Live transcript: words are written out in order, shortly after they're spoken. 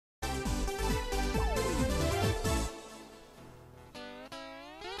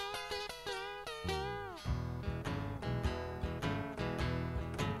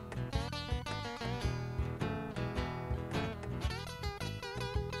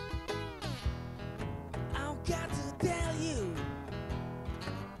got to tell you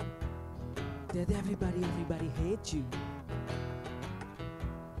that everybody hates you.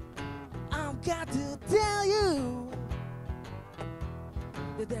 I've got to tell you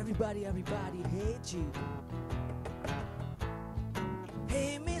that everybody hates you.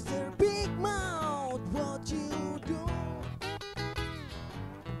 Hey, Mr. Big Mouth, what you do?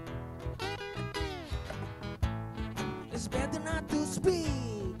 It's better not to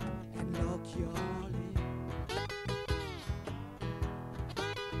speak and lock your lip.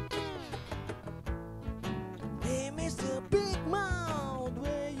 Hey, Mr. Big Mouth,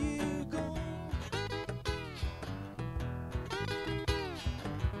 where you go?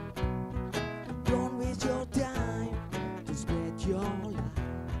 Don't waste your time to spread your life.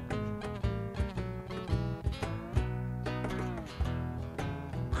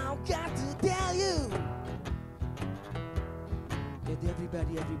 I've got to tell you that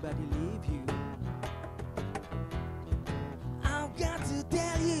everybody leave you. I've got to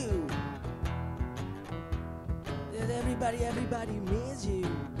tell you that everybody miss you.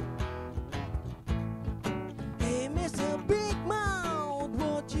 Hey, Mr. Big Mouth,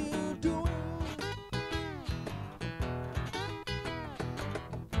 what you doing?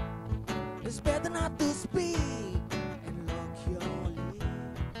 It's better not to speak and lock your lip.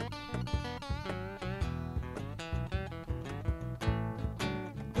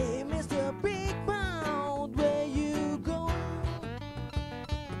 Hey, Mr. Big Mouth, where you go?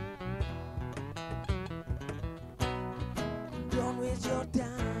 Don't waste your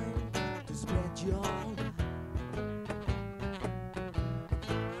time to spread your life.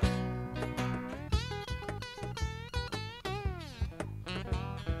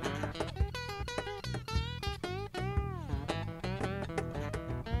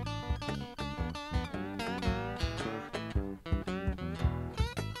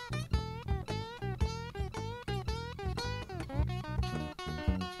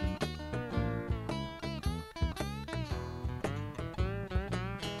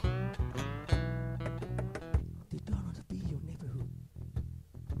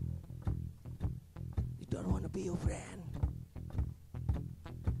 Don't want to be your friend.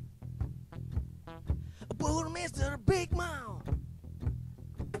 Poor Mr. Big Mouth,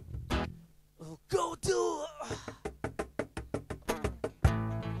 go to.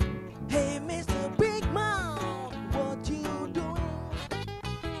 Hey, Mr. Big Mouth, what you doing?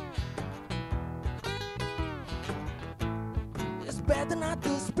 It's better not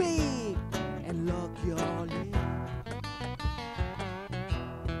to speak and lock your lips.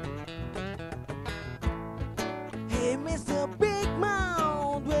 Hey, Mr. Big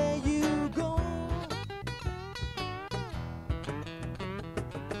Mouth, where you go?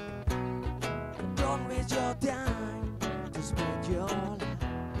 Don't waste your time to spread your life.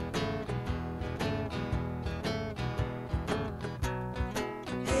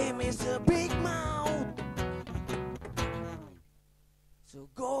 Hey, Mr. Big Mouth, so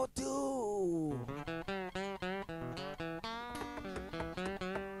go to.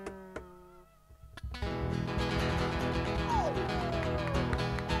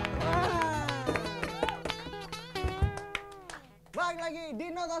 Balik lagi di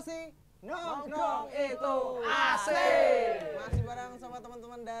Notasi Nongkrong itu asik. Masih bareng sama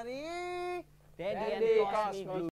teman-teman dari Dedi and Kozmic.